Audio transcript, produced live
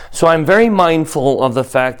So I'm very mindful of the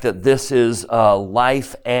fact that this is a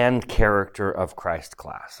life and character of Christ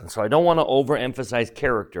class. And so I don't want to overemphasize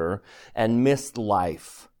character and miss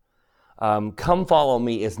life. Come Follow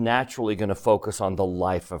Me is naturally going to focus on the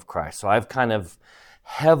life of Christ. So I've kind of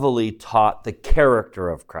heavily taught the character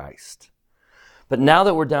of Christ. But now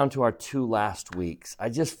that we're down to our 2 last weeks, I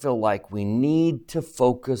just feel like we need to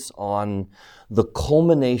focus on the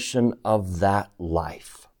culmination of that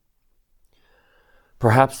life.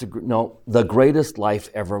 Perhaps the greatest life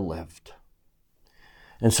ever lived.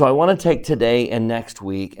 And so I want to take today and next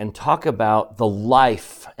week and talk about the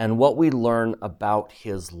life and what we learn about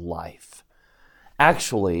his life.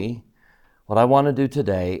 Actually, what I want to do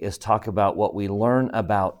today is talk about what we learn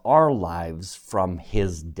about our lives from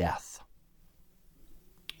his death.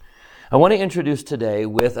 I want to introduce today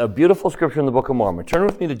with a beautiful scripture in the Book of Mormon. Turn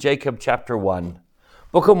with me to Jacob chapter 1.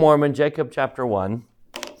 Book of Mormon, Jacob chapter 1.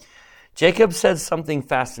 Jacob says something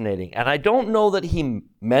fascinating, and I don't know that he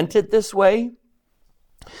meant it this way.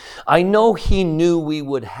 I know he knew we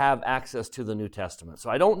would have access to the New Testament, so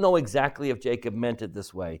I don't know exactly if Jacob meant it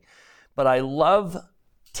this way, but I love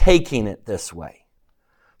taking it this way.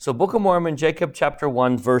 So Book of Mormon, Jacob chapter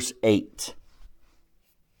 1, verse 8.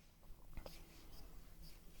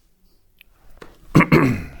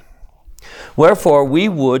 Wherefore we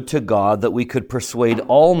would to God that we could persuade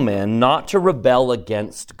all men not to rebel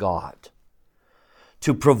against God,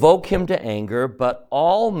 to provoke him to anger, but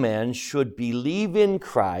all men should believe in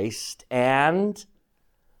Christ and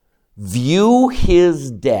view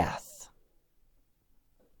his death.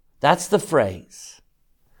 That's the phrase.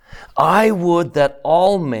 I would that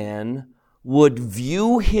all men would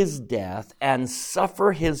view his death and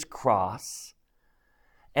suffer his cross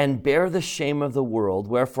and bear the shame of the world,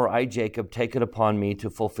 wherefore I, Jacob, take it upon me to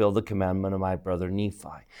fulfill the commandment of my brother Nephi.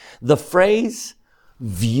 The phrase,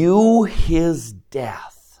 view his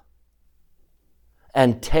death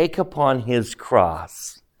and take upon his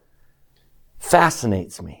cross,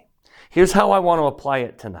 fascinates me. Here's how I want to apply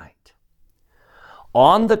it tonight.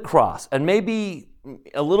 On the cross, and maybe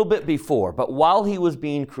a little bit before, but while he was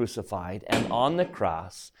being crucified and on the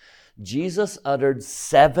cross, Jesus uttered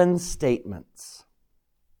 7 statements.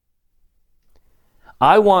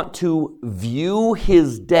 I want to view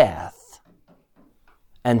his death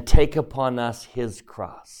and take upon us his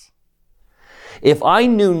cross. If I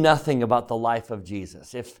knew nothing about the life of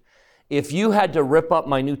Jesus, if you had to rip up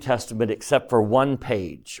my New Testament except for 1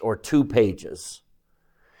 page or 2 pages,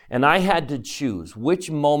 and I had to choose which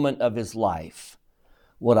moment of his life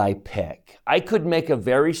would I pick, I could make a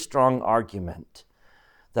very strong argument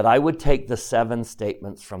that I would take the 7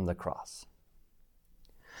 statements from the cross.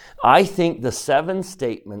 I think the 7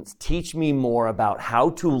 statements teach me more about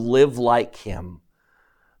how to live like him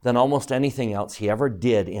than almost anything else he ever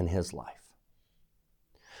did in his life.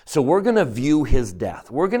 So we're going to view his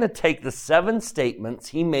death. We're going to take the 7 statements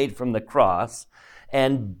he made from the cross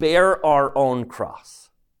and bear our own cross.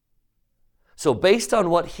 So based on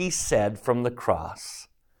what he said from the cross,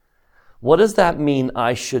 what does that mean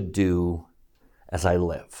I should do as I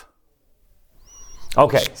live?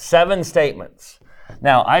 Okay, 7 statements.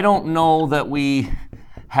 Now, I don't know that we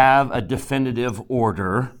have a definitive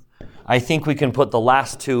order. I think we can put the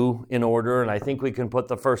last 2 in order, and I think we can put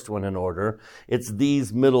the first one in order. It's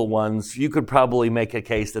these middle ones. You could probably make a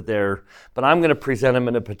case that they're, but I'm going to present them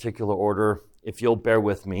in a particular order, if you'll bear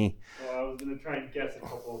with me. Well, I was going to try and guess a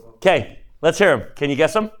couple of them. Okay, let's hear them. Can you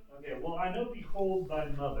guess them? Okay, well, I know Behold Thy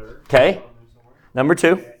Mother. Okay, number 2.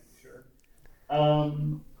 Okay, sure.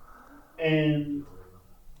 And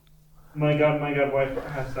My God, why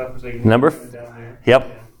hast thou forsaken me? Number? Down there.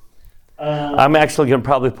 Yep. Yeah. I'm actually going to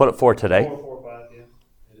probably put it 4 today. 4, 5, yeah.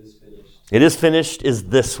 It is finished. It is finished is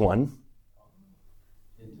this one.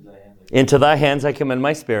 Into thy hands I commend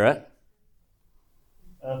my spirit.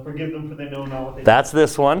 Forgive them, for they know not what they do. That's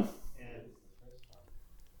this one. And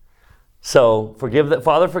So,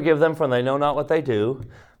 Father, forgive them, for they know not what they do.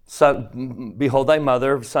 Son, behold thy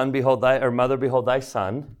mother. Son, behold thy, or mother, behold thy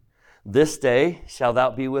son. This day shalt thou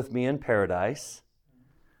be with me in paradise.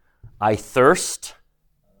 I thirst.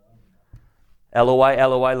 Eloi,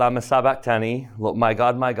 Eloi, lama sabachthani. My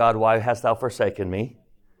God, why hast thou forsaken me?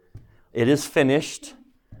 It is finished,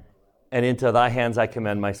 and into thy hands I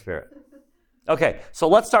commend my spirit. Okay, so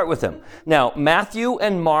let's start with them. Now, Matthew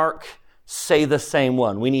and Mark say the same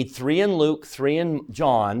one. We need 3 in Luke, 3 in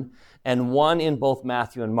John, and 1 in both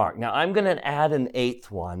Matthew and Mark. Now, I'm going to add an 8th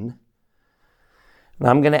one. And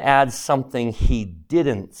I'm going to add something he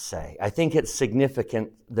didn't say. I think it's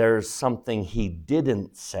significant there's something he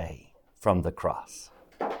didn't say from the cross.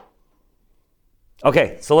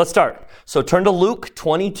 Okay, so let's start. So turn to Luke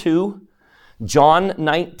 22, John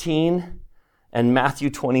 19 and Matthew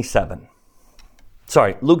 27.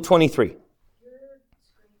 Sorry, Luke 23.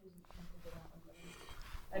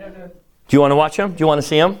 I don't know. Do you want to watch them? Do you want to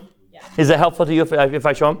see them? Yeah. Is it helpful to you if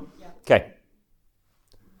I show them? Yeah. Okay.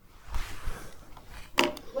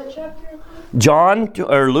 What chapter?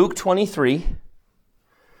 Luke 23.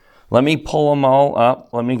 Let me pull them all up.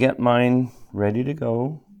 Let me get mine ready to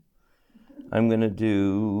go. I'm going to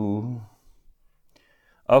do...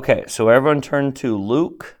 Okay, so everyone turn to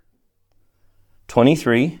Luke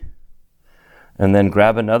 23, and then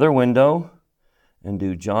grab another window and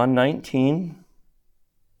do John 19,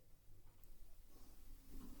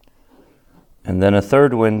 and then a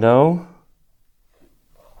third window,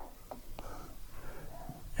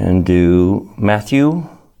 and do Matthew.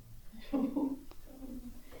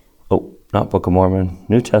 Oh, not Book of Mormon,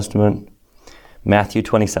 New Testament, Matthew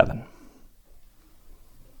 27.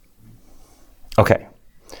 Okay.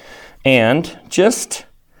 And just,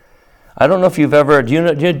 I don't know if you've ever, do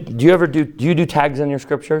you do tags in your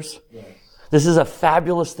scriptures? Yes. This is a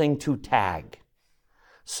fabulous thing to tag.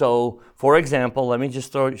 So, for example, let me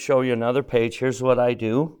just show you another page. Here's what I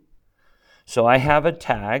do. So I have a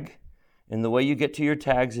tag, and the way you get to your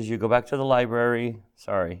tags is you go back to the library.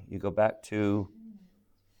 You go back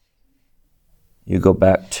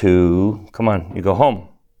to, come on, you go home.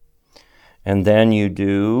 And then you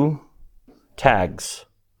do tags.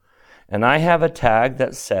 And I have a tag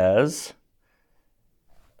that says,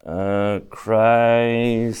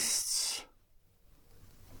 Christ.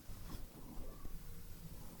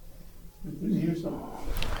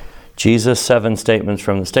 Jesus, 7 statements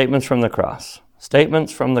from the cross.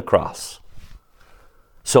 Statements from the cross.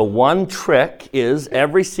 So one trick is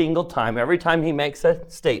every time he makes a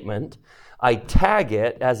statement, I tag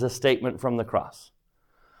it as a statement from the cross.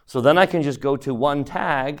 So then I can just go to one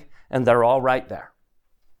tag and they're all right there.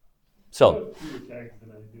 So,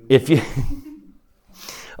 if you...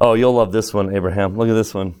 Oh, you'll love this one, Abraham. Look at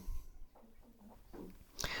this one.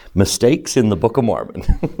 Mistakes in the Book of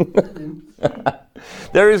Mormon.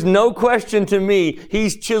 There is no question to me,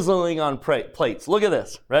 he's chiseling on plates. Look at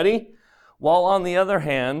this. Ready? While on the other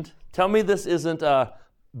hand, tell me this isn't a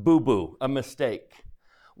boo-boo, a mistake.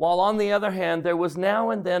 While on the other hand, there was now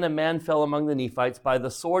and then a man fell among the Nephites by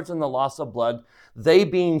the swords and the loss of blood, they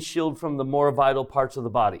being shielded from the more vital parts of the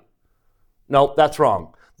body. No, that's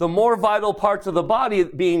wrong. The more vital parts of the body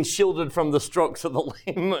being shielded from the strokes of the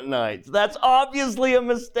Lamanites. That's obviously a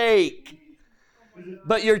mistake.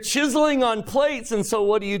 But you're chiseling on plates, and so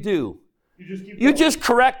what do? You just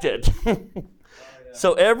correct it.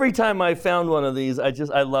 So every time I found one of these,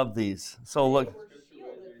 I love these. So look.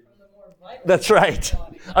 That's right.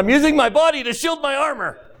 I'm using my body to shield my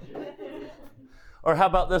armor. Or how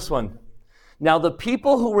about this one? Now the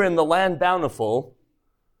people who were in the land bountiful,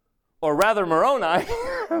 or rather Moroni,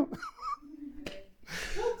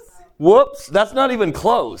 whoops, that's not even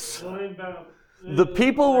close. The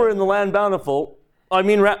people were in the land bountiful,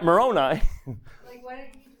 Moroni. Like, why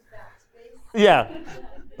didn't you just backspace? Yeah,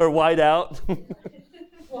 or white out.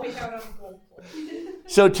 White out on gold plate.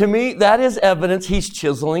 So to me, that is evidence he's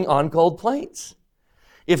chiseling on gold plates.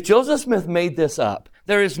 If Joseph Smith made this up,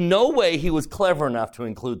 there is no way he was clever enough to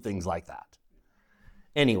include things like that.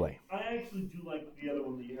 Anyway. I actually do like the other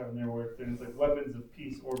one that you have in there where it's like weapons of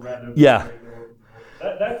peace or rather. Yeah.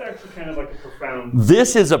 That's actually kind of like a profound.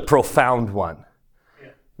 This is a profound one. Yeah.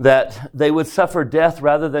 That they would suffer death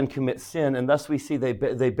rather than commit sin, and thus we see they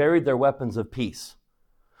buried their weapons of peace.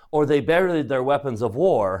 Or they buried their weapons of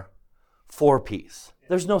war for peace.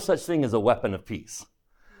 There's no such thing as a weapon of peace.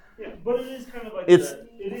 Yeah, but it is kind of like it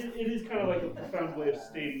is kind of like a profound way of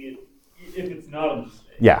stating it if it's not a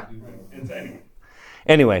mistake. Yeah. Right?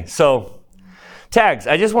 Anyway, so tags.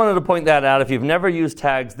 I just wanted to point that out. If you've never used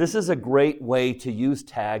tags, this is a great way to use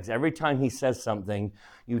tags. Every time he says something,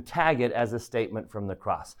 you tag it as a statement from the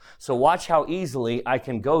cross. So watch how easily I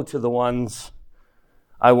can go to the ones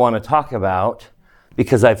I want to talk about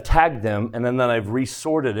because I've tagged them and then I've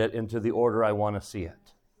resorted it into the order I want to see it.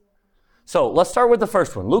 So let's start with the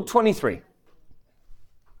first one, Luke 23.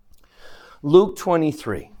 Luke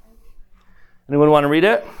 23. Anyone want to read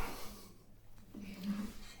it?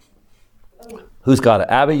 Who's got it?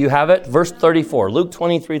 Abby, you have it? Verse 34. Luke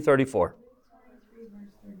 23, 34.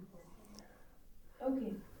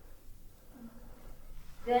 Okay.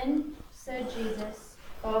 Then said Jesus,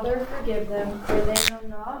 Father, forgive them, for they know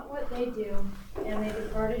not what they do. And they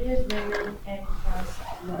departed his vineyard and cast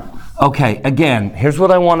lots. Okay, again, here's what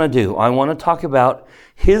I want to do. I want to talk about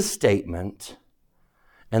his statement,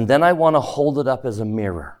 and then I want to hold it up as a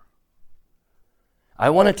mirror. I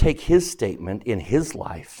want to take his statement in his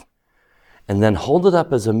life, And then hold it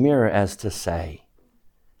up as a mirror as to say,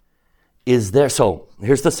 so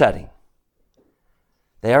here's the setting.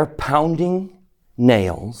 They are pounding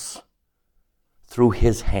nails through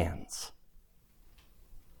his hands.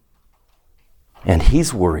 And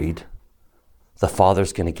he's worried the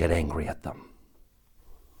Father's going to get angry at them.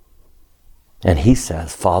 And he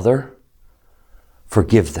says, Father,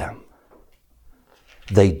 forgive them.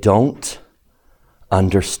 They don't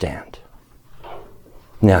understand.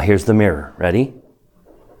 Now here's the mirror. Ready?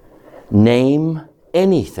 Name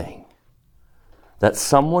anything that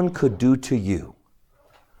someone could do to you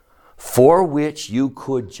for which you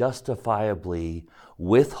could justifiably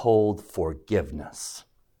withhold forgiveness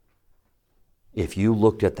if you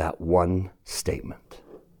looked at that one statement.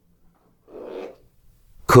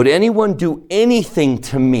 Could anyone do anything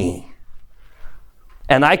to me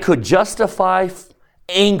and I could justify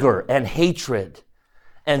anger and hatred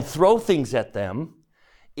and throw things at them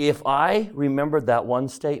if I remembered that one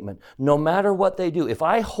statement? No matter what they do, if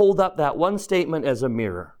I hold up that one statement as a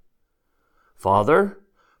mirror, Father,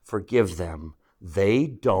 forgive them. They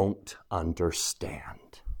don't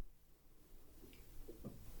understand.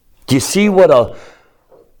 Do you see what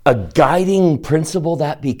a guiding principle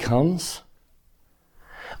that becomes?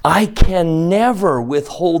 I can never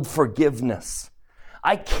withhold forgiveness.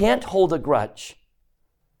 I can't hold a grudge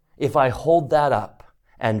if I hold that up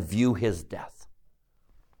and view his death.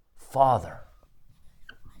 Father,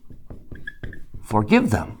 forgive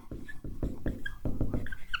them.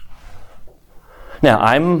 Now,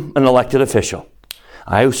 I'm an elected official.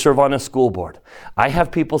 I serve on a school board. I have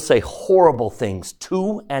people say horrible things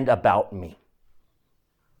to and about me.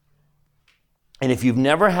 And if you've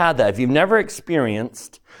never had that, if you've never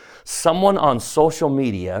experienced someone on social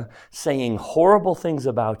media saying horrible things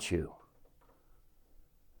about you,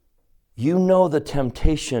 you know the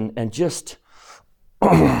temptation and just...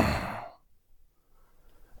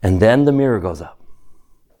 and then the mirror goes up.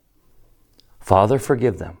 Father,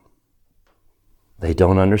 forgive them. They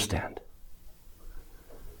don't understand.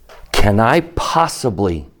 Can I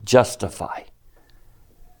possibly justify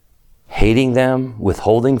hating them,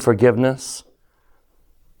 withholding forgiveness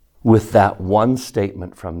with that one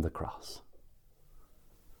statement from the cross?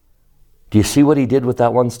 Do you see what he did with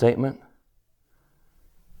that one statement?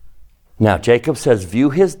 Now, Jacob says, view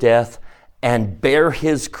his death and bear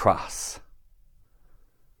his cross.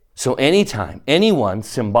 So anytime anyone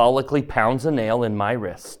symbolically pounds a nail in my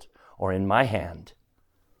wrist or in my hand,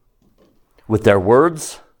 with their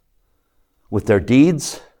words, with their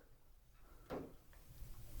deeds,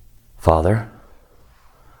 Father,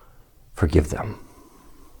 forgive them.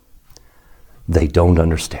 They don't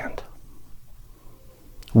understand.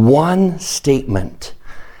 One statement,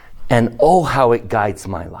 and oh, how it guides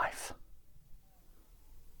my life.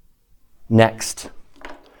 Next.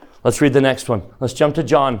 Let's read the next one. Let's jump to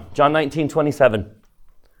John 19:27.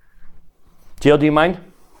 Jill, do you mind?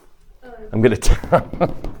 I'm going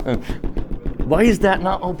to... Why is that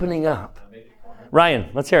not opening up? Ryan,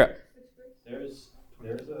 let's hear it. There's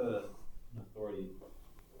an authority,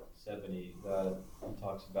 70, that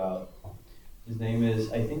talks about, his name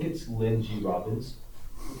is, I think it's Lynn G. Robbins.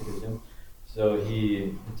 I think it is him. So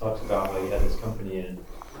he talks about how he had his company and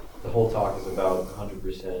the whole talk is about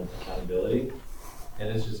 100% accountability. And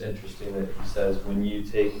it's just interesting that he says when you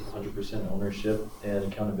take 100% ownership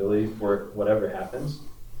and accountability for whatever happens,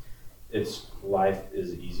 life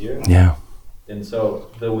is easier. Yeah. And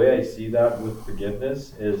so the way I see that with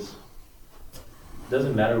forgiveness is, it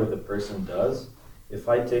doesn't matter what the person does. If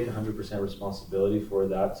I take 100% responsibility for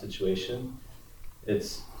that situation,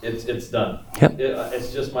 it's done. Yep.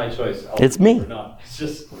 It's just my choice. It's me. Or not. It's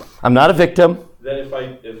just. I'm not a victim. Then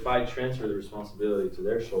if I transfer the responsibility to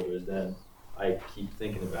their shoulders, then I keep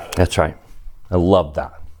thinking about it. That's right. I love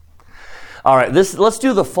that. All right, let's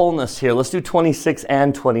do the fullness here. Let's do 26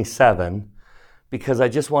 and 27 because I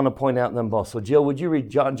just want to point out them both. So Jill, would you read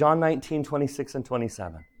John 19:26 and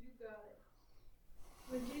 27? You got it.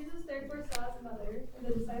 When Jesus therefore saw his mother and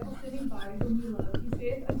the disciple sitting by whom he loved, he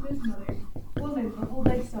saith unto his mother, Woman, behold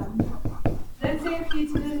thy son. Then saith he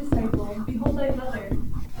to the disciple, Behold thy mother.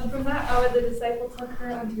 And from that hour the disciple took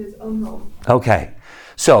her unto his own home. Okay.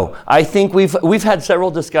 So I think we've had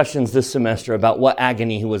several discussions this semester about what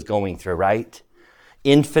agony he was going through, right?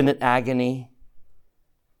 Infinite agony.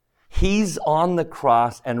 He's on the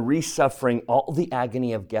cross and re-suffering all the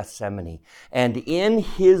agony of Gethsemane. And in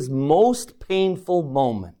his most painful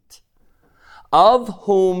moment, of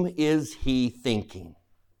whom is he thinking?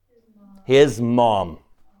 His mom.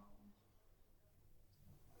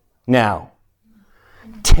 Now,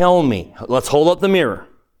 tell me, let's hold up the mirror.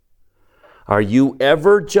 Are you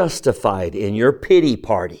ever justified in your pity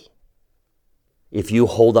party if you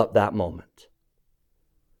hold up that moment.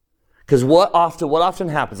 Because what often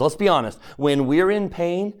happens, let's be honest, when we're in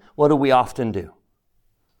pain, what do we often do?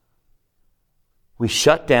 We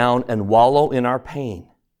shut down and wallow in our pain.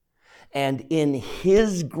 And in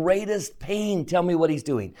his greatest pain, tell me what he's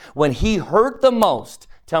doing. When he hurt the most,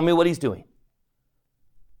 tell me what he's doing.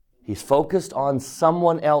 He's focused on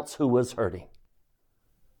someone else who was hurting.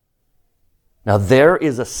 Now there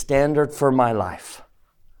is a standard for my life.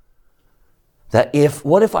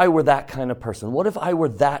 What if I were that kind of person? What if I were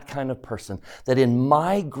that kind of person that in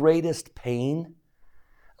my greatest pain,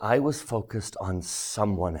 I was focused on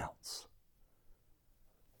someone else?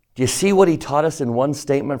 Do you see what he taught us in one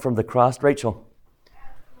statement from the cross, Rachel?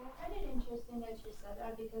 I find it interesting that you said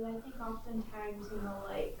that because I think oftentimes,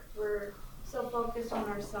 like we're so focused on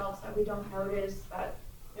ourselves that we don't notice that,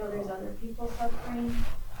 there's other people suffering.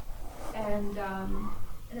 And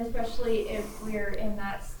especially if we're in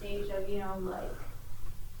that stage of,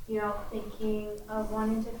 thinking of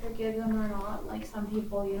wanting to forgive them or not. Like some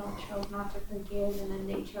people, chose not to forgive and then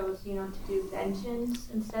they chose, to do vengeance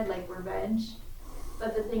instead, like revenge.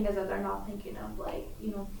 But the thing is that they're not thinking of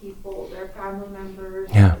people, their family members,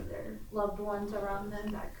 or their loved ones around them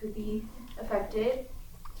that could be affected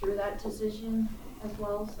through that decision as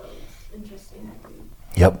well. So it's interesting, I think.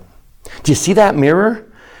 Yep. Do you see that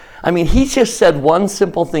mirror? I mean, he just said one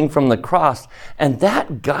simple thing from the cross, and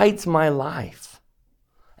that guides my life.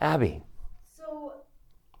 Abby. So,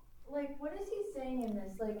 what is he saying in this?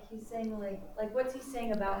 He's saying, what's he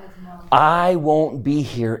saying about his mom? I won't be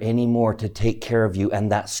here anymore to take care of you,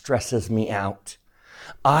 and that stresses me out.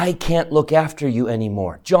 I can't look after you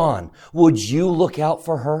anymore. John, would you look out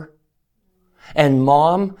for her? And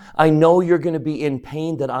Mom, I know you're going to be in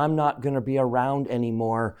pain that I'm not going to be around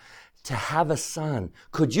anymore. To have a son.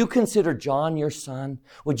 Could you consider John your son?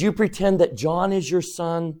 Would you pretend that John is your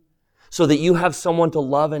son so that you have someone to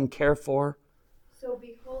love and care for? So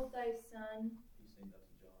behold thy son.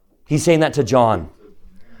 He's saying that to John.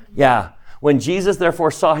 Yeah. When Jesus therefore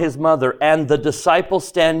saw his mother and the disciple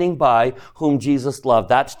standing by whom Jesus loved,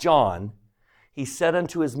 that's John, he said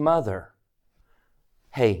unto his mother,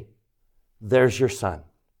 hey, there's your son.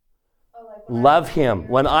 Love him.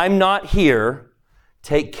 When I'm not here,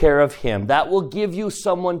 take care of him. That will give you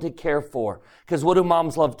someone to care for. Because what do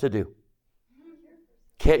moms love to do?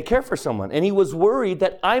 Care for someone. And he was worried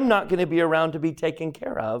that I'm not going to be around to be taken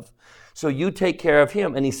care of. So you take care of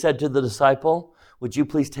him. And he said to the disciple, would you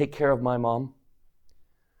please take care of my mom?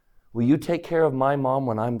 Will you take care of my mom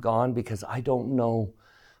when I'm gone? Because I don't know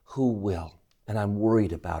who will. And I'm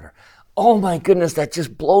worried about her. Oh my goodness, that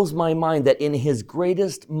just blows my mind that in his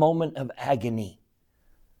greatest moment of agony,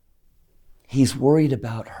 he's worried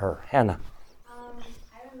about her. Hannah.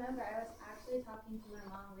 I remember I was actually talking to my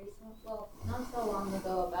mom not so long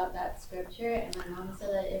ago about that scripture, and my mom said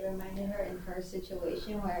that it reminded her in her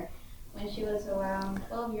situation where when she was around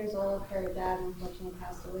 12 years old, her dad unfortunately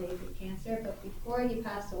passed away with cancer, but before he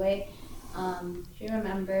passed away, she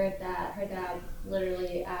remembered that her dad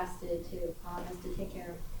literally asked it to promise to take care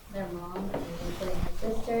of their mom and including her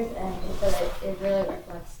sisters, and she said it really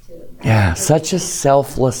reflects to Such a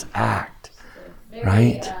selfless act. Very,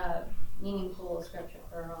 right? Meaningful scripture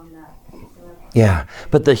for her on that. Yeah,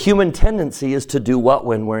 but the human tendency is to do what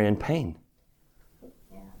when we're in pain?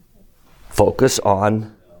 Yeah. Focus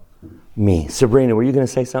on me. Sabrina, were you going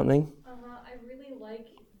to say something? I really like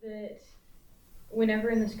that whenever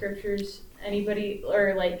in the scriptures anybody,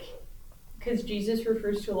 or because Jesus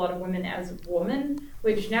refers to a lot of women as woman,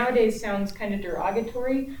 which nowadays sounds kind of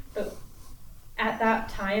derogatory, but at that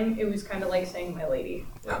time it was kind of like saying my lady,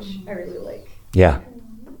 which I really like. Yeah.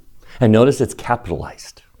 And notice it's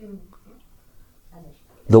capitalized.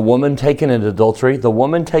 The woman taken in adultery, the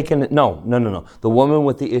woman taken, no. The woman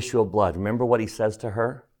with the issue of blood. Remember what he says to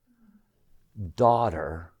her?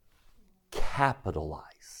 Daughter,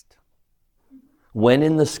 capitalized. When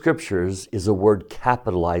in the scriptures is a word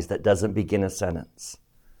capitalized that doesn't begin a sentence?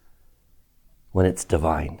 When it's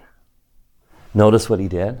divine. Notice what he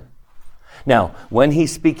did? Now, when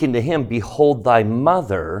he's speaking to him, behold thy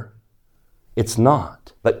mother, it's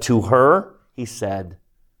not. But to her, he said,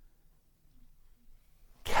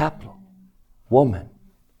 capital, woman.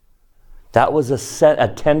 That was a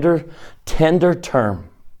tender term.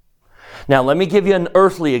 Now, let me give you an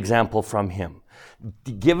earthly example from him.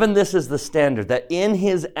 Given this is the standard, that in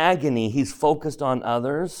his agony, he's focused on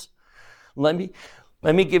others, let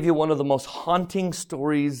me give you one of the most haunting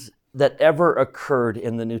stories that ever occurred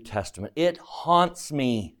in the New Testament. It haunts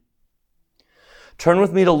me. Turn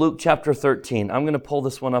with me to Luke chapter 13. I'm going to pull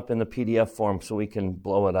this one up in the PDF form so we can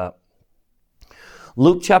blow it up.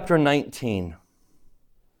 Luke chapter 19.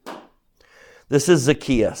 This is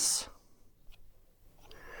Zacchaeus.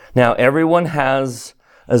 Now, everyone has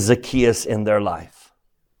a Zacchaeus in their life.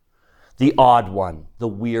 The odd one, the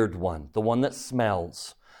weird one, the one that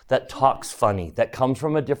smells, that talks funny, that comes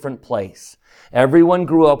from a different place. Everyone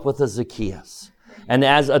grew up with a Zacchaeus. And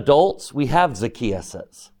as adults, we have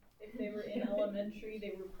Zacchaeuses. If they were in elementary,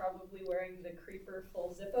 they were probably wearing the creeper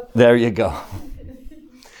full zip-up. There you go.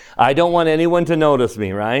 I don't want anyone to notice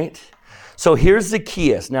me, right? So here's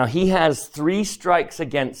Zacchaeus. Now he has 3 strikes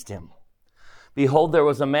against him. Behold, there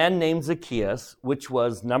was a man named Zacchaeus, which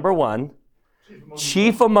was, number 1,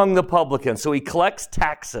 chief among the publicans. So he collects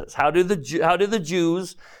taxes. How do the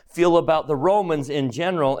Jews feel about the Romans in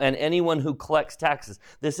general and anyone who collects taxes?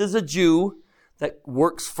 This is a Jew that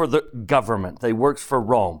works for the government. They works for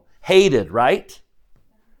Rome. Hated, right?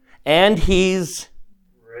 And he's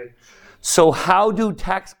Right. So how do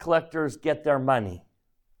tax collectors get their money?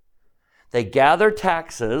 They gather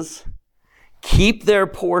taxes, keep their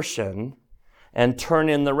portion, and turn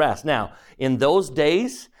in the rest. Now, in those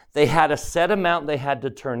days, they had a set amount they had to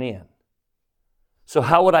turn in. So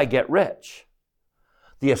how would I get rich?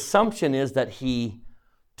 The assumption is that he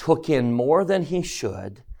took in more than he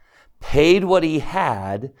should, paid what he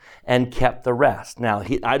had, and kept the rest. Now,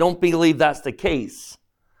 I don't believe that's the case,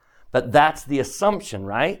 but that's the assumption,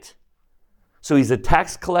 right? So he's a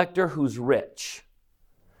tax collector who's rich.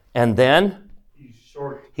 And then He's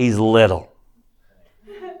short. he's little.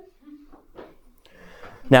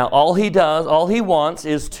 Now, all he wants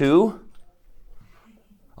is to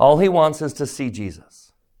see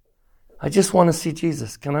Jesus. I just want to see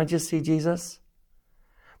Jesus. Can I just see Jesus?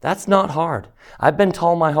 That's not hard. I've been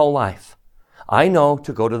told my whole life. I know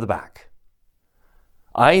to go to the back.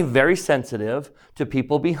 I'm very sensitive to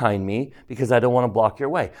people behind me because I don't want to block your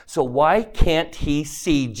way. So why can't he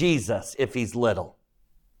see Jesus if he's little?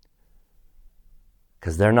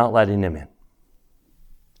 Because they're not letting him in.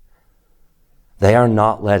 They are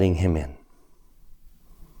not letting him in.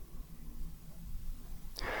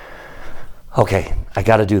 Okay, I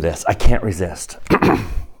got to do this. I can't resist.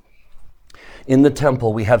 In the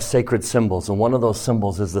temple, we have sacred symbols, and one of those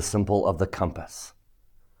symbols is the symbol of the compass.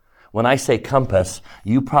 When I say compass,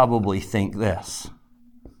 you probably think this.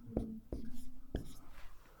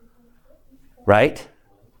 Right?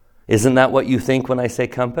 Isn't that what you think when I say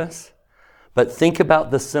compass? But think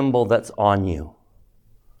about the symbol that's on you.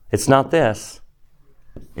 It's not this.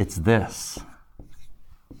 It's this.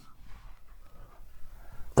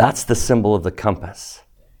 That's the symbol of the compass.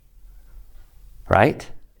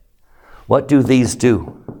 Right? What do these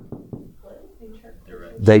do?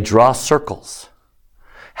 They draw circles.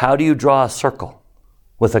 How do you draw a circle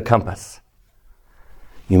with a compass?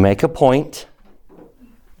 You make a point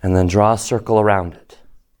and then draw a circle around it.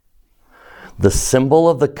 The symbol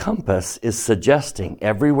of the compass is suggesting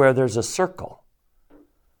everywhere there's a circle,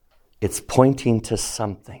 it's pointing to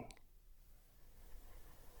something.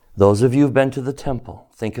 Those of you who've been to the temple,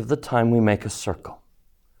 think of the time we make a circle.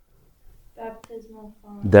 Baptismal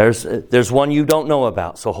font. There's one you don't know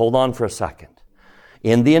about, so hold on for a second.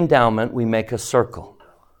 In the endowment, we make a circle.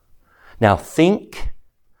 Now think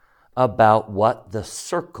about what the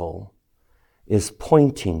circle is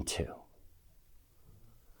pointing to.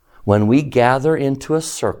 When we gather into a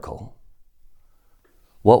circle,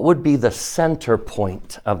 what would be the center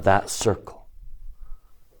point of that circle?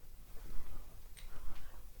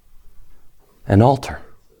 An altar,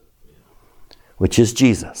 which is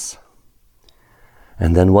Jesus.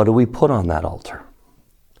 And then what do we put on that altar?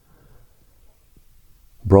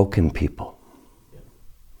 Broken people.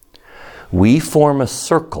 We form a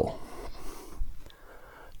circle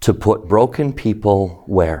to put broken people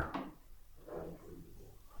where?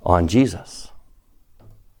 On Jesus.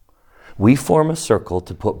 We form a circle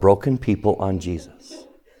to put broken people on Jesus.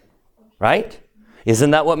 Right? Isn't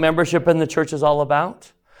that what membership in the church is all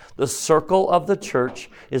about? The circle of the church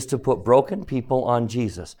is to put broken people on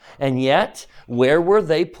Jesus. And yet, where were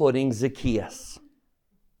they putting Zacchaeus?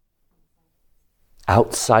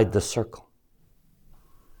 Outside the circle.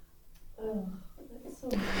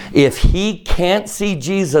 If he can't see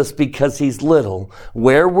Jesus because he's little,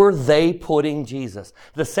 where were they putting Jesus?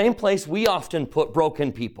 The same place we often put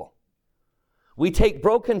broken people. We take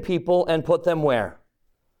broken people and put them where?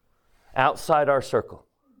 Outside our circle.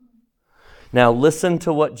 Now listen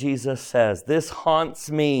to what Jesus says. This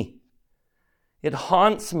haunts me. It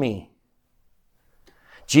haunts me.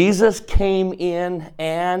 Jesus came in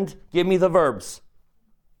and, give me the verbs.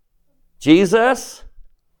 Jesus,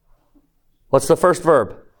 what's the first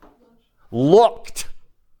verb? Looked.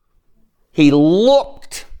 He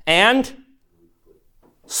looked and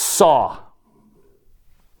saw.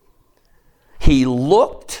 He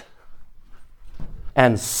looked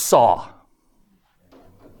and saw.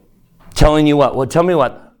 Telling you what? Well, tell me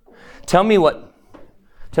what. Tell me what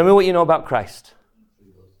you know about Christ.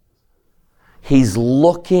 He's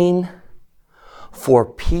looking for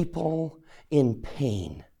people in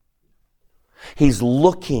pain. He's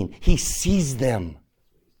looking. He sees them.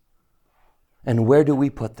 And where do we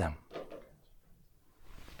put them?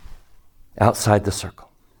 Outside the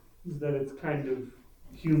circle. Is that it's kind of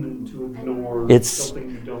human to ignore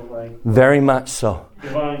something you don't like. Very much so.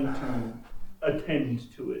 Divine to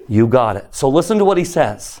attend to it. You got it. So listen to what he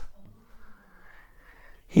says.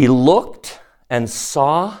 He looked and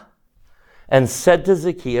saw and said to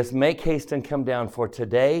Zacchaeus, make haste and come down, for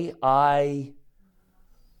today I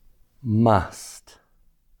must.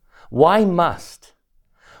 Why must?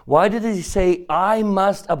 Why did he say, I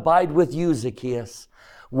must abide with you, Zacchaeus?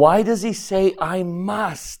 Why does he say, I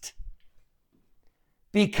must?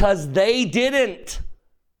 Because they didn't.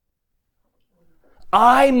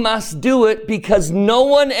 I must do it because no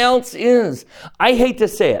one else is. I hate to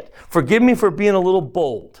say it. Forgive me for being a little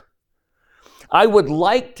bold. I would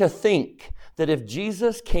like to think that if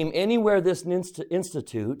Jesus came anywhere this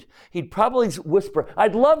institute, he'd probably whisper,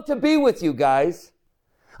 I'd love to be with you guys.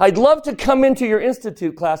 I'd love to come into your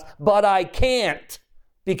institute class, but I can't.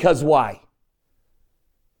 Because why?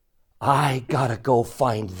 I gotta go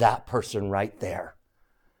find that person right there.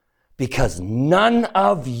 Because none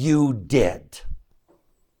of you did.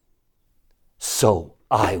 So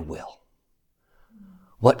I will.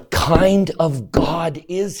 What kind of God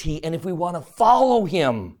is he? And if we want to follow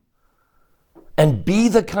him and be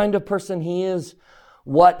the kind of person he is,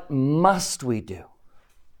 what must we do?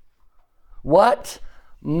 What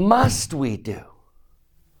must we do?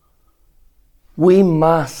 We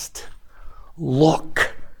must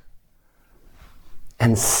look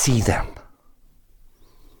and see them.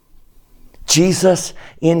 Jesus,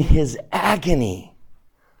 in his agony,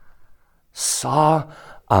 saw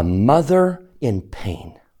a mother in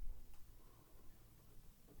pain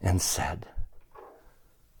and said,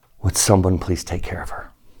 would someone please take care of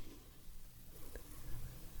her?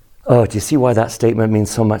 Oh, do you see why that statement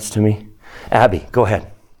means so much to me? Abby, go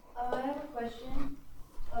ahead. I have a question.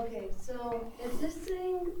 Okay, so is this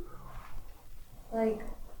thing like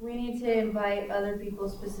we need to invite other people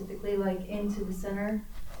specifically like into the center?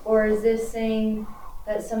 Or is this saying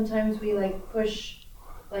that sometimes we like push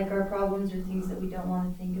like our problems or things that we don't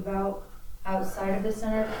want to think about outside of the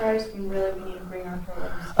center of Christ when really we need to bring our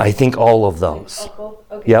problems? I think all of those.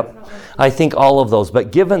 Okay, Yep. I think all of those.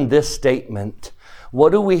 But given this statement,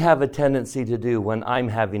 what do we have a tendency to do when I'm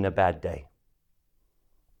having a bad day?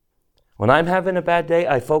 When I'm having a bad day,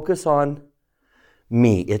 I focus on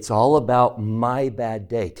me. It's all about my bad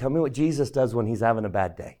day. Tell me what Jesus does when he's having a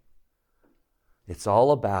bad day. It's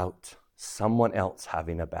all about someone else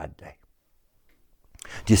having a bad day.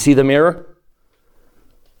 Do you see the mirror?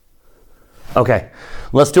 Okay,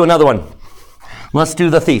 let's do another one. Let's do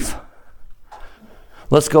the thief.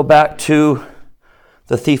 Let's go back to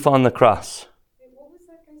the thief on the cross. What was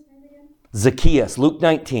that guy's name again? Zacchaeus, Luke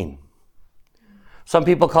 19. Some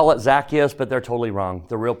people call it Zacchaeus, but they're totally wrong.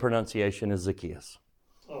 The real pronunciation is Zacchaeus.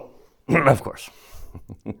 Oh. Of course.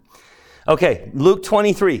 Okay, Luke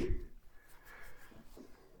 23.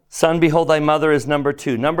 Son, behold thy mother is number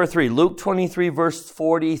 2. Number 3, Luke 23, verse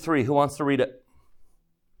 43. Who wants to read it?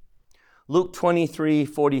 Luke 23,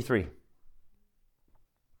 43.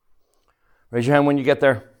 Raise your hand when you get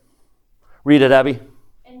there. Read it, Abby.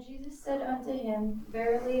 And Jesus said unto him,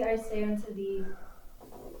 verily I say unto thee,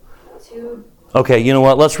 Okay, you know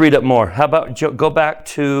what? Let's read it more. How about go back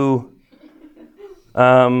to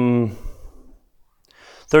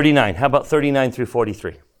 39. How about 39 through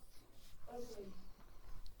 43?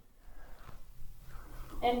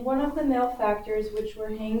 And one of the malefactors which were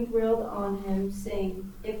hanged railed on him,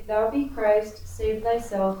 saying, If thou be Christ, save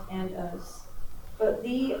thyself and us. But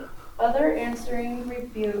the other answering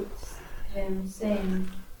rebuked him, saying,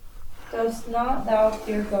 Dost not thou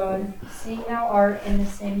fear God, seeing thou art in the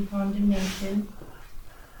same condemnation?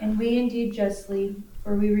 And we indeed justly,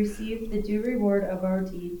 for we receive the due reward of our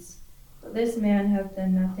deeds. But this man hath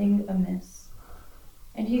done nothing amiss.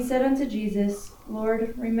 And he said unto Jesus,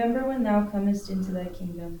 Lord, remember when thou comest into thy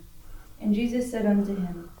kingdom. And Jesus said unto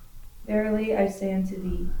him, Verily I say unto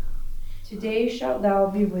thee, today shalt thou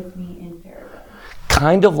be with me in paradise.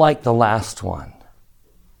 Kind of like the last one.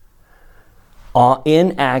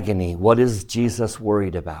 In agony, what is Jesus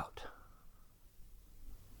worried about?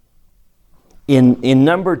 In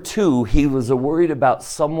number 2, he was worried about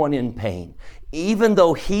someone in pain. Even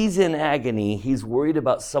though he's in agony, he's worried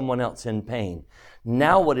about someone else in pain.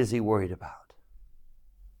 Now what is he worried about?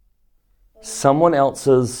 Someone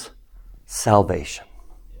else's salvation.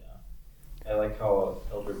 Yeah. I like how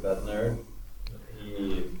Elder Bednar,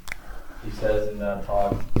 he says in that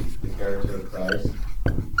talk, The Character of Christ,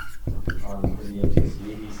 on the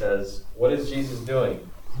EMTC, he says, what is Jesus doing?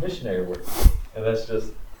 Missionary work. And that's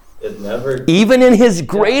just, it never... Even in his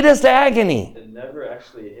greatest agony. It never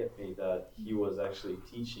actually hit me that he was actually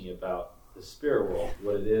teaching about the spirit world,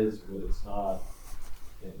 what it is, what it's not.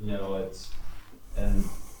 It's... And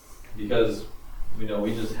because, we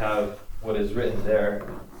just have what is written there,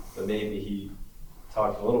 but maybe he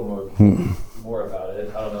talked a little more about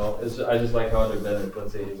it. I don't know. I just like how Elder Bennett,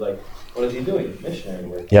 let's say, he's like, what is he doing? Missionary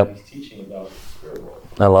work. Yep. He's teaching about the spirit world.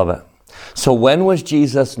 I love it. So when was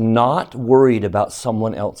Jesus not worried about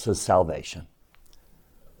someone else's salvation?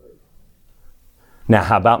 Now,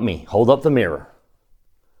 how about me? Hold up the mirror.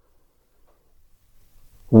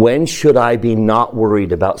 When should I be not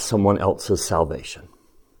worried about someone else's salvation?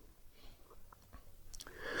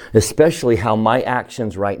 Especially how my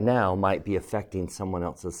actions right now might be affecting someone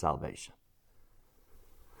else's salvation.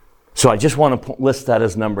 So I just want to list that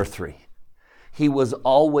as number 3. He was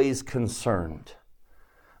always concerned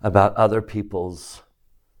about other people's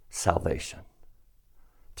salvation.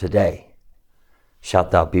 Today,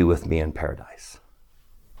 shalt thou be with me in paradise.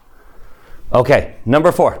 Okay,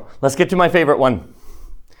 number 4. Let's get to my favorite one.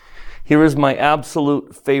 Here is my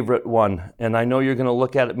absolute favorite one. And I know you're going to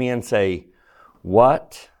look at me and say,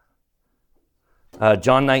 what?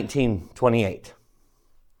 John 19:28.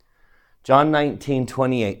 John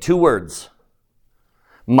 19:28. 2 words.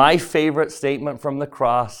 My favorite statement from the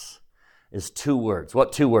cross is 2 words.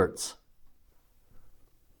 What 2 words?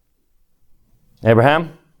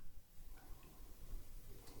 Abraham?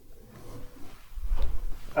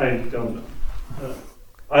 I don't know.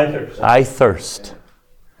 I thirst. I thirst.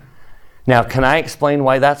 Now, can I explain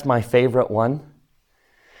why that's my favorite one?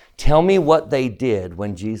 Tell me what they did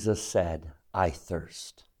when Jesus said, I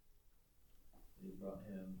thirst.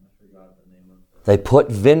 They put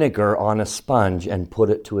vinegar on a sponge and put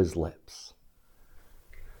it to his lips.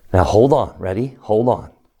 Now hold on, ready? Hold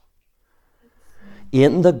on.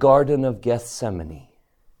 In the Garden of Gethsemane,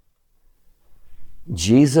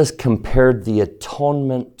 Jesus compared the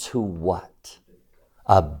atonement to what?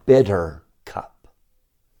 A bitter cup.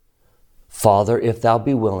 Father, if thou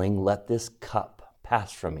be willing, let this cup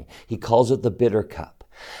pass from me. He calls it the bitter cup.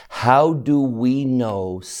 How do we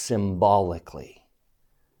know symbolically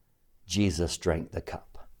Jesus drank the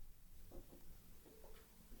cup?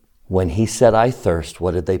 When he said, I thirst,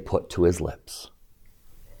 what did they put to his lips?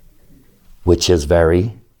 Which is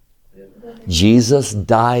Jesus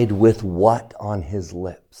died with what on his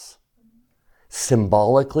lips?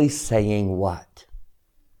 Symbolically saying what?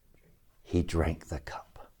 He drank the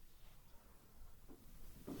cup.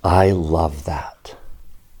 I love that.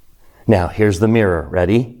 Now, here's the mirror.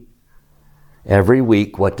 Ready? Every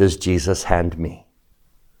week, what does Jesus hand me?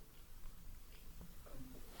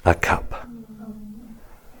 A cup.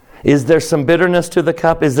 Is there some bitterness to the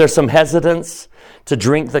cup? Is there some hesitance to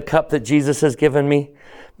drink the cup that Jesus has given me?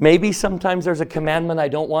 Maybe sometimes there's a commandment I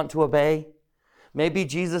don't want to obey. Maybe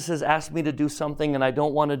Jesus has asked me to do something and I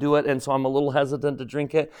don't want to do it, and so I'm a little hesitant to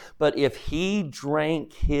drink it. But if he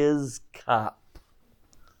drank his cup,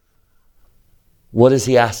 what is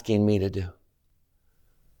he asking me to do?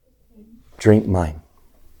 Drink mine.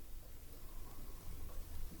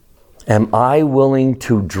 Am I willing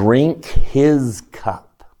to drink his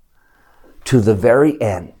cup to the very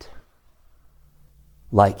end,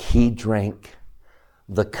 like he drank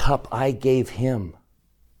the cup I gave him?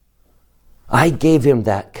 I gave him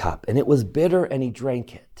that cup, and it was bitter, and he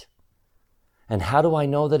drank it. And how do I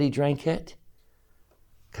know that he drank it?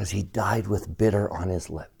 Because he died with bitter on his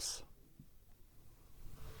lips.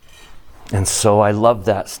 And so I love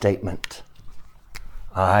that statement.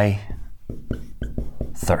 I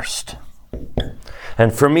thirst.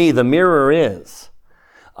 And for me, the mirror is,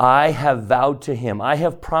 I have vowed to him, I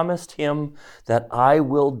have promised him that I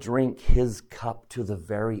will drink his cup to the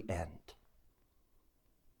very end.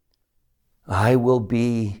 I will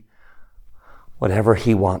be whatever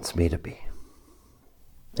he wants me to be.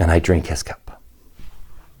 And I drink his cup.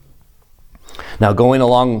 Now, going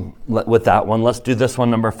along with that one, let's do this one,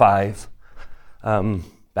 number 5.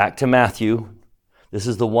 Back to Matthew. This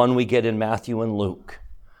is the one we get in Matthew and Luke.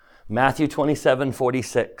 Matthew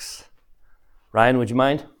 27:46. Ryan, would you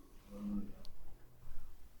mind?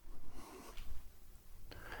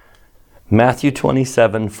 Matthew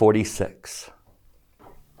 27:46.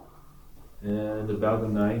 And about the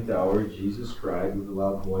 9th hour, Jesus cried with a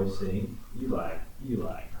loud voice, saying, Eli,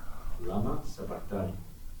 Eli, lama sabachthani.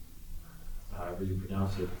 However you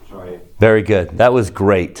pronounce it, sorry. Very good. That was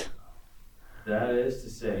great. That is to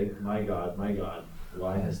say, my God,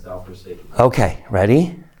 why hast thou forsaken me? Okay,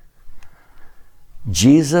 ready?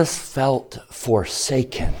 Jesus felt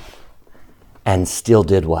forsaken and still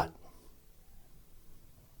did what?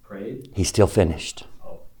 Prayed? He still finished.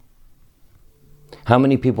 Oh. How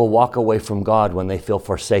many people walk away from God when they feel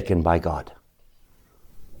forsaken by God?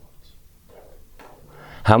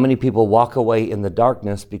 How many people walk away in the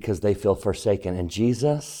darkness because they feel forsaken? And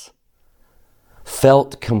Jesus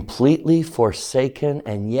felt completely forsaken,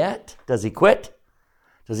 and yet, does he quit?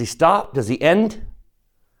 Does he stop? Does he end?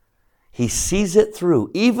 He sees it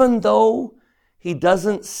through, even though he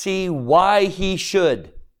doesn't see why he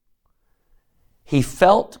should. He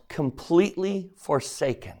felt completely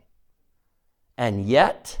forsaken, and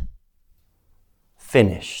yet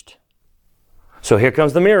finished. So here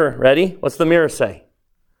comes the mirror. Ready? What's the mirror say?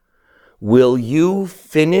 Will you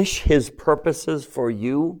finish his purposes for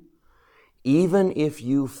you, even if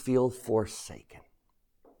you feel forsaken?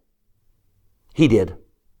 He did.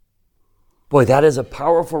 Boy, that is a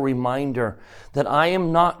powerful reminder that I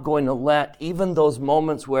am not going to let even those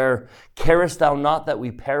moments where, carest thou not that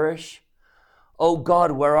we perish? O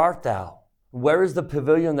God, where art thou? Where is the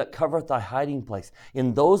pavilion that covereth thy hiding place?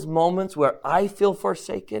 In those moments where I feel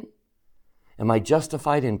forsaken, am I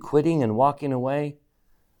justified in quitting and walking away,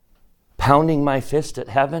 pounding my fist at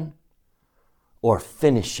heaven, or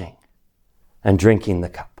finishing and drinking the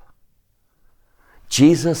cup?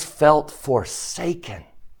 Jesus felt forsaken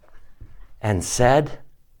and said,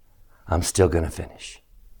 I'm still going to finish.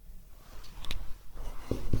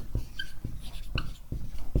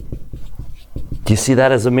 Do you see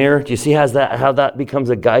that as a mirror? Do you see how that becomes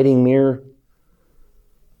a guiding mirror?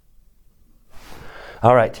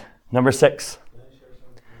 All right, number 6. Can I share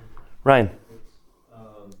something? Ryan. I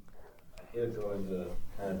hate to go into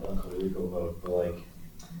kind of Uncle Rico mode, but like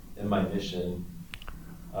in my mission,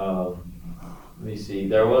 let me see.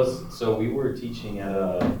 So we were teaching at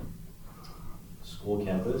a school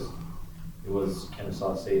campus. It was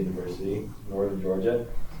Kennesaw State University, Northern Georgia.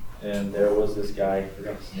 And there was this guy, I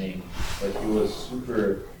forgot his name, but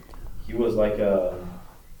he was like a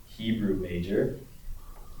Hebrew major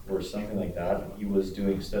or something like that. He was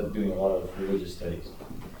doing a lot of religious studies.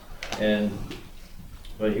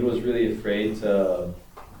 But he was really afraid to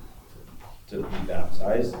be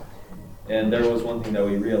baptized. And there was one thing that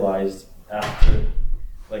we realized after,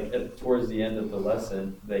 towards the end of the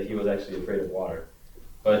lesson, that he was actually afraid of water.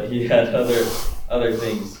 But he had other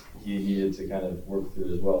things he needed to kind of work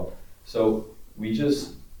through as well. So we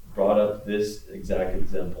just brought up this exact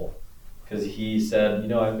example because he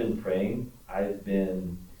said, I've been praying, I've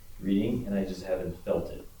been reading, and I just haven't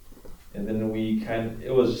felt it. And then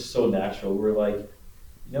it was just so natural. We're like,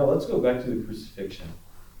 let's go back to the crucifixion.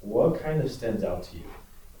 What kind of stands out to you?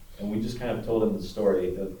 And we just kind of told him the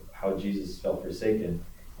story of how Jesus felt forsaken.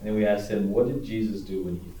 And then we asked him, what did Jesus do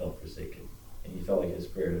when he felt forsaken? And he felt like his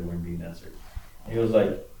prayers weren't being answered. And he was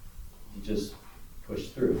like, he just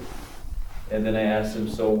pushed through. And then I asked him,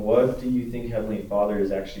 so what do you think Heavenly Father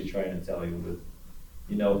is actually trying to tell you? With,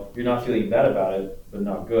 you're not feeling bad about it, but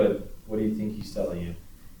not good. What do you think he's telling you?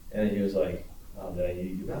 And then he was like, that I need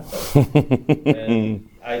to get baptized. And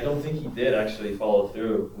I don't think he did actually follow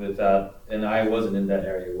through with that. And I wasn't in that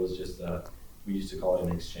area. It was just, we used to call it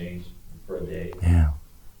an exchange for a day. Yeah.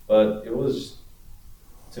 But it was,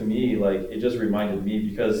 to me, it just reminded me,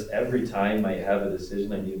 because every time I have a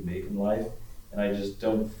decision I need to make in life, and I just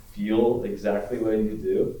don't feel exactly what I need to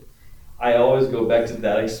do, I always go back to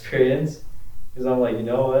that experience, because I'm like, you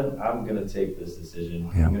know what, I'm going to take this decision.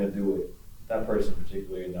 Yeah. I'm going to do what that person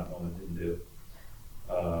particularly in that moment didn't do.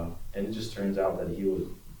 And it just turns out that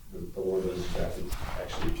the Lord was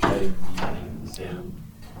actually letting me the same,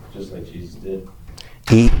 just like Jesus did.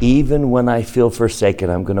 Even when I feel forsaken,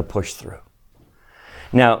 I'm going to push through.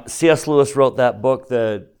 Now, C.S. Lewis wrote that book,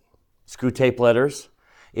 the Screw Tape Letters.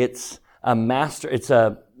 It's a master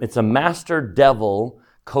devil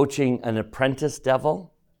coaching an apprentice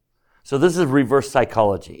devil. So this is reverse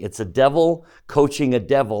psychology. It's a devil coaching a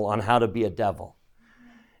devil on how to be a devil.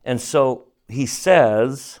 And so he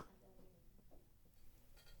says,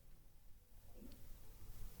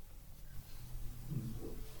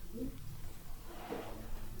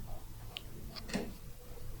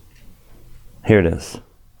 here it is.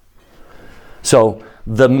 So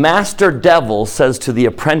the master devil says to the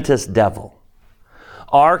apprentice devil,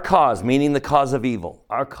 our cause, meaning the cause of evil,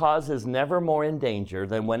 our cause is never more in danger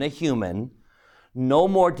than when a human, no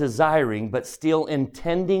more desiring but still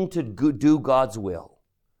intending to do God's will,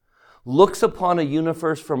 looks upon a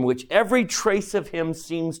universe from which every trace of him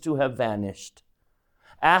seems to have vanished,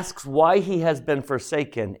 asks why he has been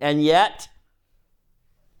forsaken, and yet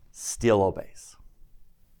still obeys.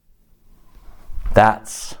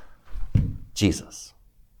 That's Jesus.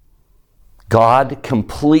 God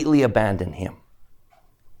completely abandoned him.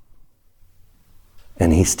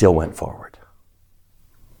 And he still went forward.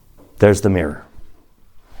 There's the mirror.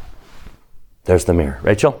 There's the mirror.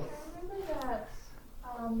 Rachel? I remember that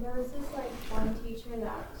there was this one teacher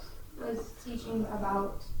that was teaching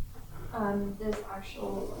about this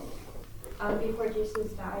actual before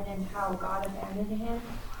Jesus died and how God abandoned him.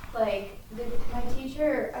 My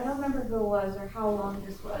teacher, I don't remember who it was or how long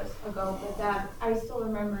this was ago, but that I still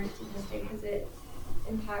remember it to this day because it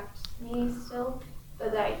impacts me still.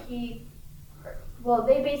 But that they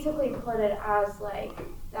basically put it as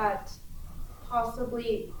that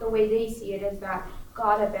possibly the way they see it is that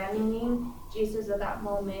God abandoning Jesus at that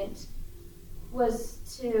moment was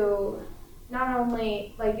to not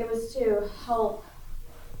only, it was to help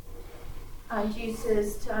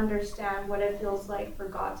Jesus to understand what it feels like for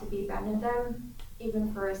God to be abandoned them,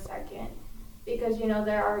 even for a second. Because,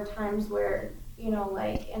 there are times where, in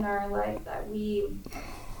our life that we,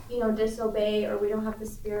 disobey or we don't have the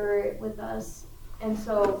Spirit with us. And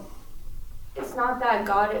so it's not that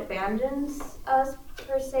God abandons us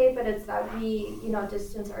per se, but it's that we,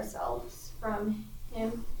 distance ourselves from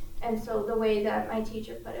him. And so the way that my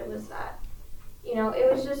teacher put it was that,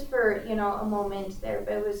 it was just for, a moment there,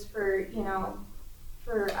 but it was for,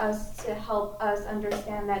 for us to help us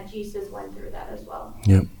understand that Jesus went through that as well.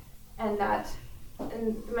 Yep.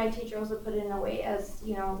 And my teacher also put it in a way as,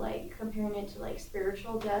 comparing it to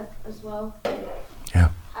spiritual death as well. Yeah.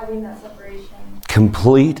 Having that separation.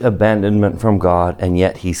 Complete abandonment from God, and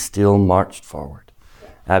yet he still marched forward.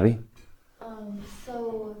 Yeah. Abby?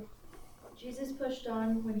 So Jesus pushed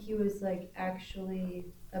on when he was actually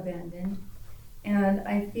abandoned. And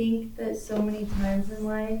I think that so many times in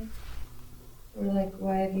life, we're like,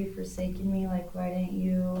 why have you forsaken me? Why didn't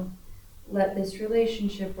you let this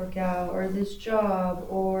relationship work out, or this job,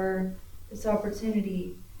 or this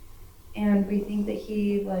opportunity? And we think that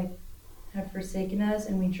he, had forsaken us,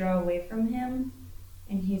 and we draw away from him,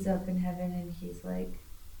 and he's up in heaven, and he's like,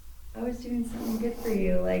 I was doing something good for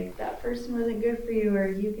you. That person wasn't good for you, or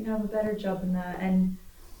you can have a better job than that. And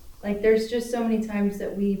there's just so many times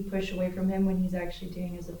that we push away from him when he's actually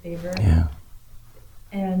doing us a favor. Yeah.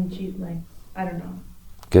 And I don't know.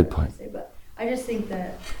 Good point. But I just think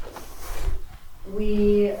that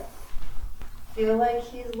we feel like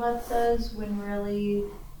he's left us when really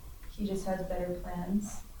he just has better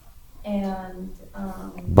plans. And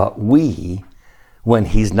but we, when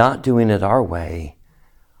he's not doing it our way,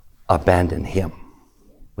 abandon him.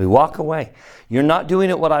 We walk away. You're not doing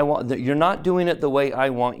it what I want. You're not doing it the way I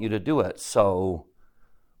want you to do it. So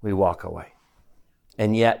we walk away.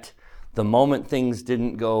 And yet, the moment things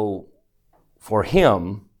didn't go for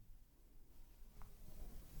him,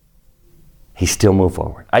 he still moved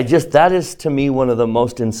forward. That is to me one of the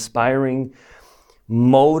most inspiring,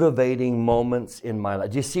 motivating moments in my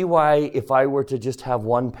life. Do you see why, if I were to just have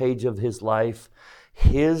one page of his life,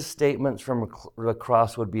 his statements from the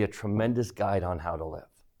cross would be a tremendous guide on how to live?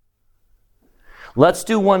 Let's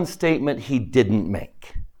do one statement he didn't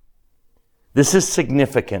make. This is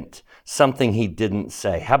significant, something he didn't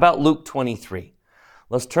say. How about Luke 23?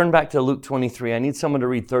 Let's turn back to Luke 23. I need someone to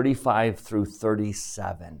read 35 through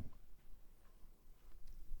 37.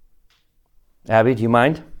 Abby, do you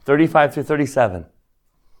mind? 35 through 37.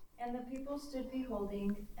 And the people stood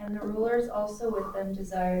beholding, and the rulers also with them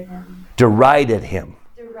desired him. Derided him.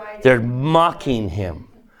 Derided They're him. mocking him.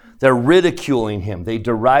 They're ridiculing him. They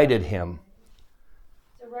derided him.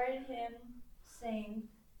 Derided him, saying,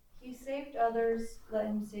 He saved others, let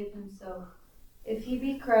him save himself. If he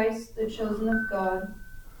be Christ, the chosen of God.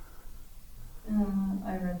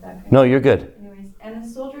 I read that. No, you're good. Anyways, and the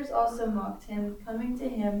soldiers also mocked him, coming to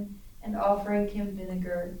him and offering him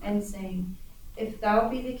vinegar, and saying, If thou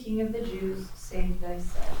be the King of the Jews, save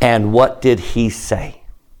thyself. And what did he say?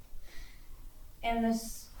 And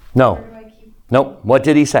this. No. Nope. What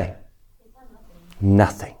did he say?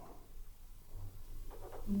 Nothing.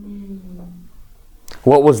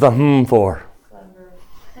 What was the for? Clever.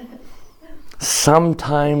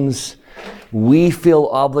 Sometimes we feel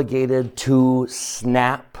obligated to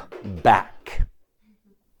snap back.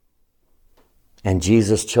 And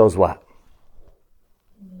Jesus chose what?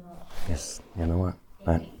 No. Yes, you know what?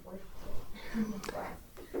 Right.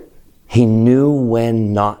 He knew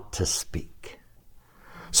when not to speak.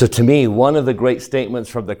 So to me, one of the great statements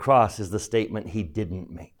from the cross is the statement he didn't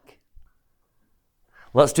make.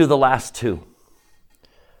 Let's do the last two.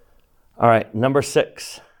 All right, number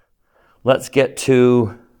 6. Let's get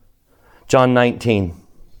to John 19.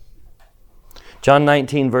 John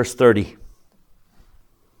 19, verse 30.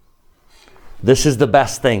 This is the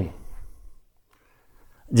best thing.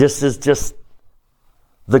 Just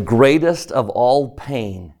the greatest of all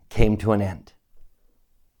pain came to an end.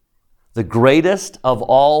 The greatest of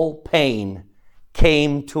all pain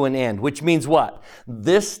came to an end, which means what?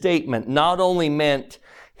 This statement not only meant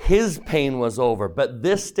his pain was over, but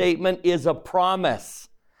this statement is a promise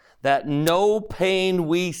that no pain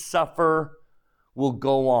we suffer will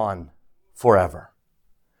go on forever.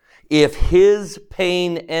 If his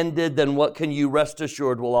pain ended, then what can you rest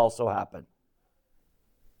assured will also happen?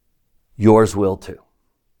 Yours will too.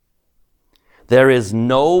 There is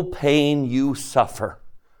no pain you suffer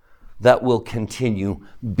that will continue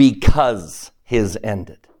because his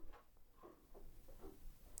ended.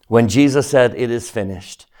 When Jesus said, "It is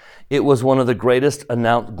finished," it was one of the greatest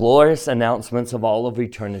glorious announcements of all of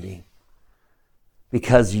eternity.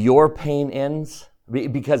 Because your pain ends,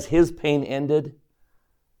 because his pain ended,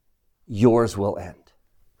 yours will end.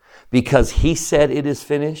 Because he said it is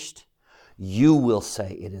finished, you will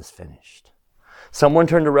say it is finished. Someone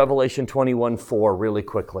turn to Revelation 21:4 really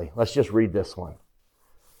quickly. Let's just read this one.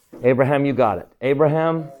 Abraham, you got it.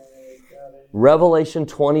 Abraham, Revelation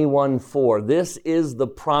 21:4. This is the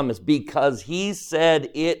promise. Because he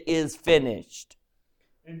said it is finished.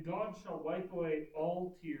 And God shall wipe away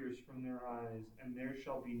all tears from their eyes, and there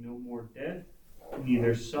shall be no more death,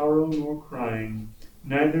 neither sorrow nor crying,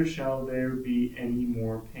 neither shall there be any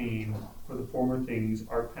more pain, for the former things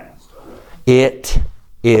are passed away. It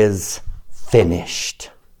is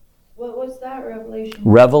finished. What was that, Revelation?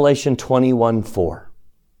 Revelation 21:4.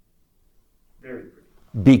 Very pretty.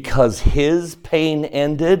 Because his pain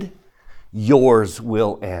ended, yours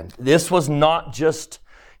will end. This was not just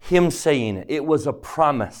him saying it. It was a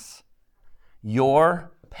promise.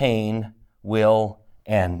 Your pain will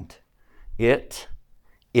end. It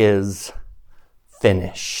is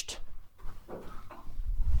finished.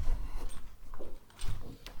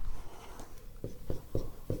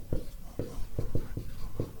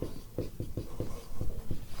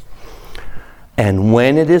 And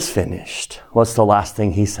when it is finished, what's the last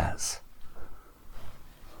thing he says?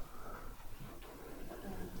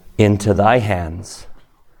 Into thy hands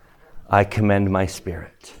I commend my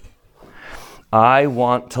spirit. I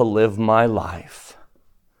want to live my life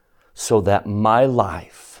so that my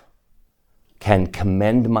life can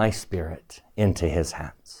commend my spirit into his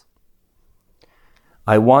hands.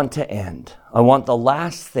 I want to end. I want the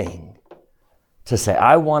last thing to say.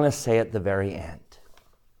 I want to say at the very end,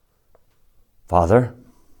 Father,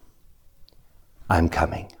 I'm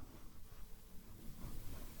coming.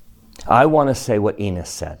 I want to say what Enos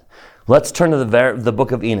said. Let's turn to the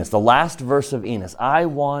book of Enos, the last verse of Enos. I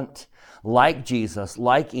want, like Jesus,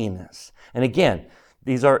 like Enos. And again,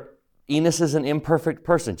 Enos is an imperfect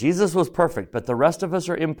person. Jesus was perfect, but the rest of us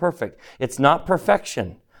are imperfect. It's not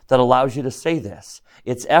perfection that allows you to say this.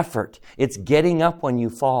 It's effort. It's getting up when you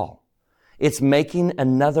fall. It's making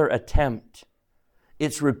another attempt.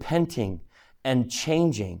 It's repenting and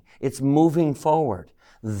changing. It's moving forward.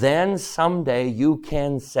 Then someday you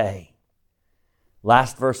can say,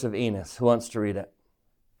 last verse of Enos. Who wants to read it?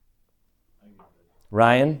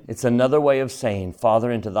 Ryan, it's another way of saying,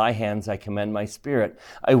 Father, into thy hands I commend my spirit.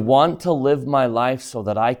 I want to live my life so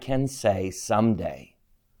that I can say someday.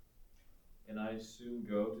 And I soon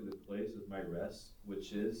go to the place of my rest,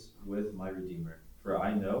 which is with my Redeemer. For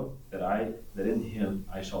I know that in him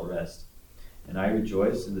I shall rest. And I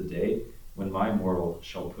rejoice in the day when my mortal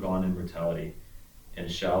shall put on immortality, and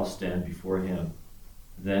shall stand before him.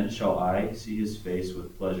 Then shall I see his face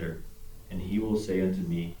with pleasure, and he will say unto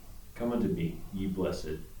me, Come unto me, ye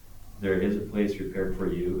blessed. There is a place prepared for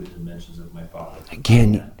you in the dimensions of my Father.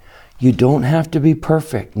 Again, you don't have to be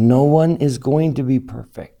perfect. No one is going to be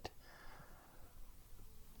perfect.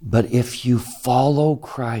 But if you follow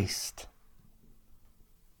Christ,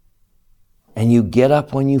 and you get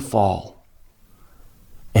up when you fall,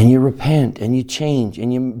 and you repent, and you change,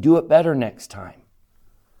 and you do it better next time,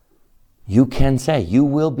 you can say, you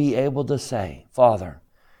will be able to say, Father,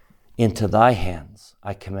 into thy hands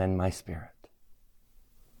I commend my spirit.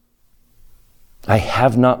 I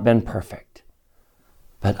have not been perfect,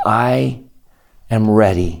 but I am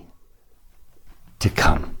ready to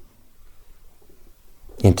come.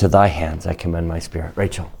 Into thy hands I commend my spirit.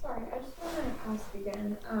 Rachel. Sorry, I just want to ask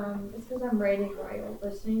again. It's because I'm writing while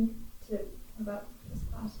listening to about this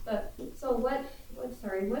class. But so what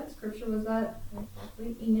scripture was that?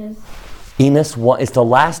 Enos 1. It's the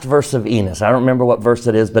last verse of Enos. I don't remember what verse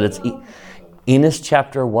it is, but it's Enos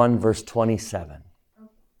chapter 1, verse 27.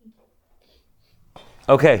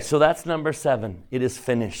 Okay, so that's number 7. It is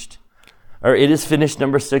finished. Or it is finished,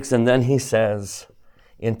 number 6. And then he says,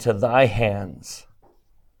 into thy hands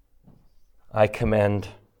I commend.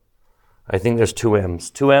 I think there's 2 M's.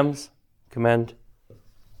 2 M's? Commend.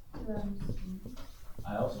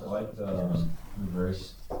 I also like the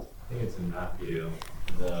verse, I think it's in Matthew,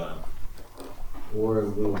 or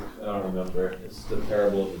Luke, I don't remember. It's the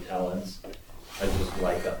parable of the talents. I just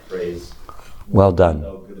like that phrase. Well done.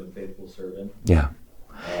 No good and faithful servant. Yeah.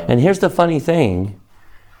 And here's the funny thing.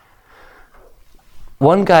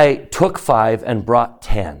 One guy took 5 and brought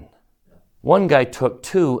 10. One guy took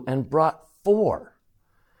 2 and brought 4.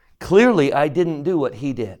 Clearly, I didn't do what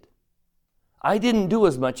he did. I didn't do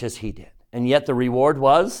as much as he did. And yet the reward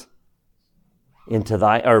was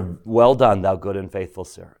well done, thou good and faithful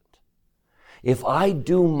servant. If I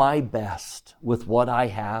do my best with what I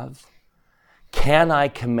have, can I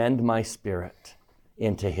commend my spirit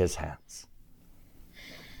into his hands?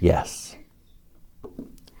 Yes.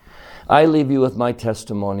 I leave you with my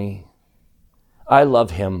testimony. I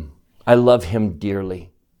love him. I love him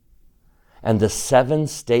dearly. And the 7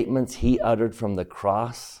 statements he uttered from the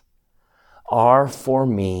cross are for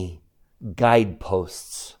me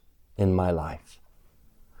guideposts in my life.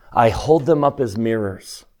 I hold them up as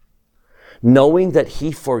mirrors, knowing that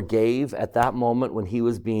he forgave at that moment when he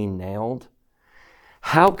was being nailed.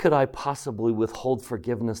 How could I possibly withhold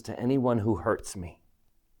forgiveness to anyone who hurts me?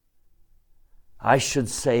 I should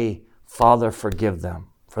say, Father, forgive them,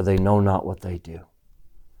 for they know not what they do.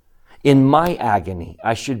 In my agony,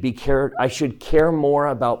 I should care more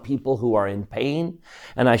about people who are in pain,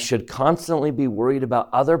 and I should constantly be worried about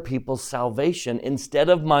other people's salvation instead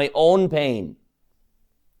of my own pain.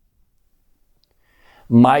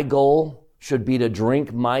 My goal should be to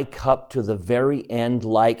drink my cup to the very end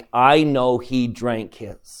like I know he drank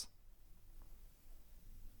his.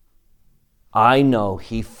 I know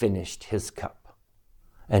he finished his cup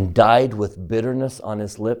and died with bitterness on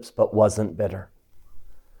his lips, but wasn't bitter.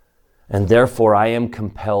 And therefore I am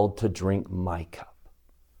compelled to drink my cup.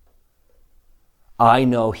 I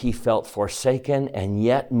know he felt forsaken and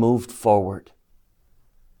yet moved forward.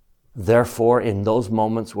 Therefore, in those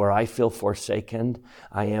moments where I feel forsaken,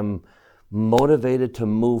 I am motivated to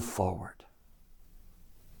move forward.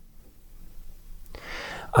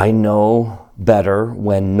 I know better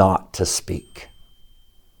when not to speak.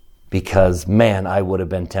 Because, man, I would have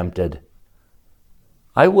been tempted.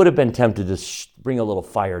 I would have been tempted to bring a little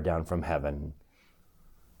fire down from heaven.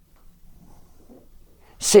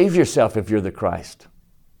 Save yourself if you're the Christ.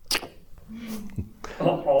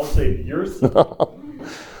 I'll save yourself.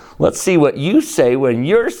 Let's see what you say when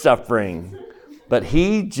you're suffering. But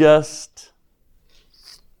he just...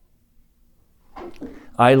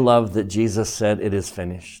 I love that Jesus said, it is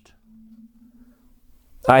finished.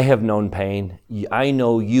 I have known pain. I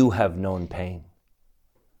know you have known pain.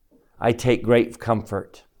 I take great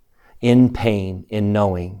comfort in pain in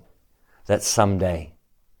knowing that someday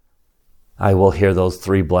I will hear those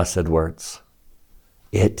 3 blessed words.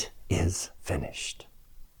 It is finished.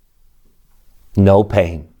 No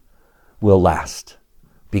pain will last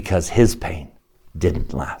because his pain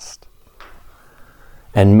didn't last.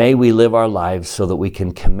 And may we live our lives so that we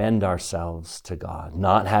can commend ourselves to God,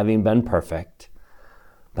 not having been perfect,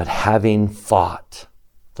 but having fought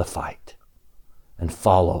the fight and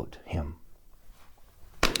followed him.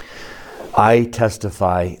 I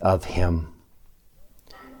testify of him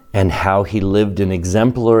and how he lived an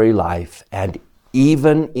exemplary life and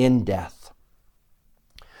even in death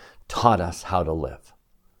taught us how to live.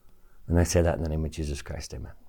 And I say that in the name of Jesus Christ, amen.